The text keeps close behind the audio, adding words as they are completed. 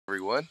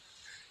Everyone,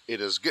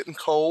 it is getting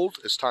cold.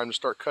 It's time to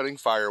start cutting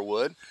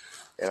firewood,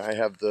 and I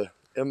have the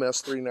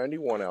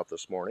MS391 out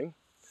this morning.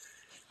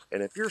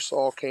 And if your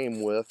saw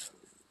came with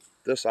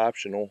this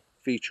optional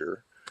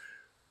feature,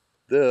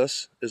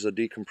 this is a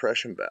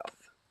decompression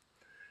valve.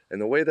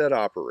 And the way that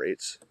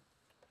operates,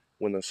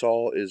 when the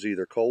saw is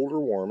either cold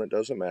or warm, it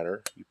doesn't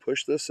matter, you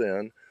push this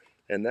in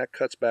and that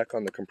cuts back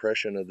on the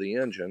compression of the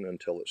engine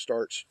until it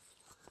starts,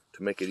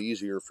 to make it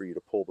easier for you to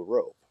pull the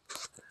rope.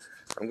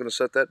 I'm going to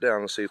set that down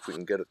and see if we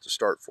can get it to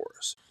start for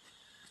us.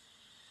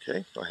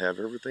 Okay, I have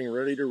everything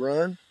ready to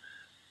run.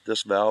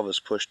 This valve is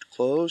pushed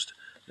closed.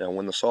 Now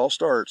when the saw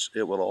starts,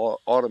 it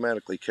will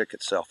automatically kick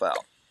itself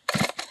out.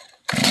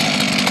 See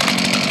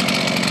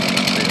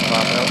it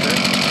pop out there?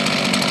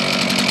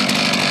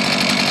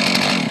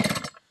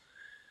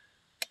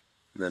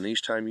 And then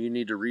each time you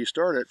need to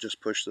restart it,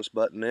 just push this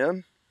button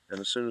in, and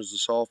as soon as the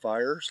saw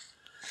fires,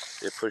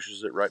 it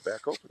pushes it right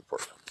back open for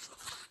you.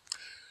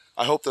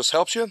 I hope this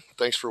helps you.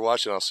 Thanks for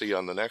watching. I'll see you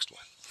on the next one.